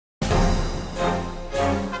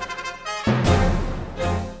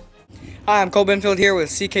Hi, I'm Cole Benfield here with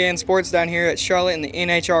CKN Sports down here at Charlotte in the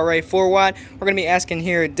NHRA 4-wide. We're going to be asking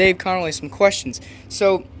here Dave Connolly some questions.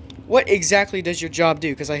 So, what exactly does your job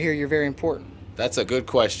do? Because I hear you're very important. That's a good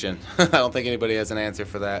question. I don't think anybody has an answer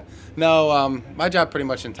for that. No, my job pretty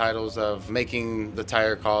much entitles of making the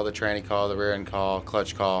tire call, the tranny call, the rear end call,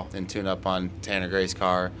 clutch call, and tune up on Tanner Gray's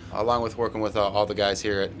car, along with working with all the guys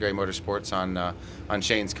here at Gray Motorsports on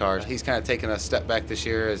Shane's car. He's kind of taken a step back this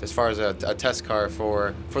year as far as a test car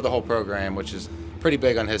for the whole program, which is pretty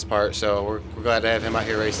big on his part. So we're glad to have him out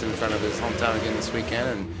here racing in front of his hometown again this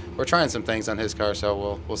weekend, and we're trying some things on his car.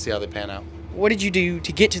 So we'll see how they pan out. What did you do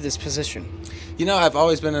to get to this position? You know, I've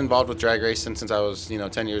always been involved with drag racing since I was,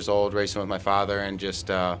 10 years old, racing with my father, and just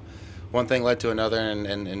one thing led to another,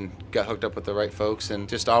 and got hooked up with the right folks, and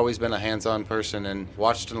just always been a hands-on person and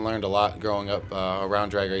watched and learned a lot growing up around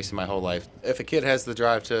drag racing my whole life. If a kid has the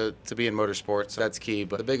drive to be in motorsports, that's key,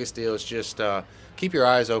 but the biggest deal is just keep your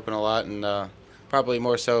eyes open a lot, and probably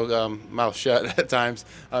more so mouth shut at times.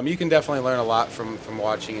 You can definitely learn a lot from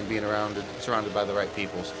watching and being surrounded by the right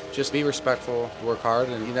people. Just be respectful, work hard,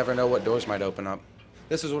 and you never know what doors might open up.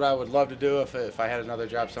 This is what I would love to do if I had another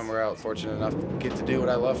job somewhere else. Fortunate enough to get to do what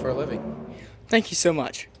I love for a living. Thank you so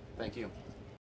much. Thank you.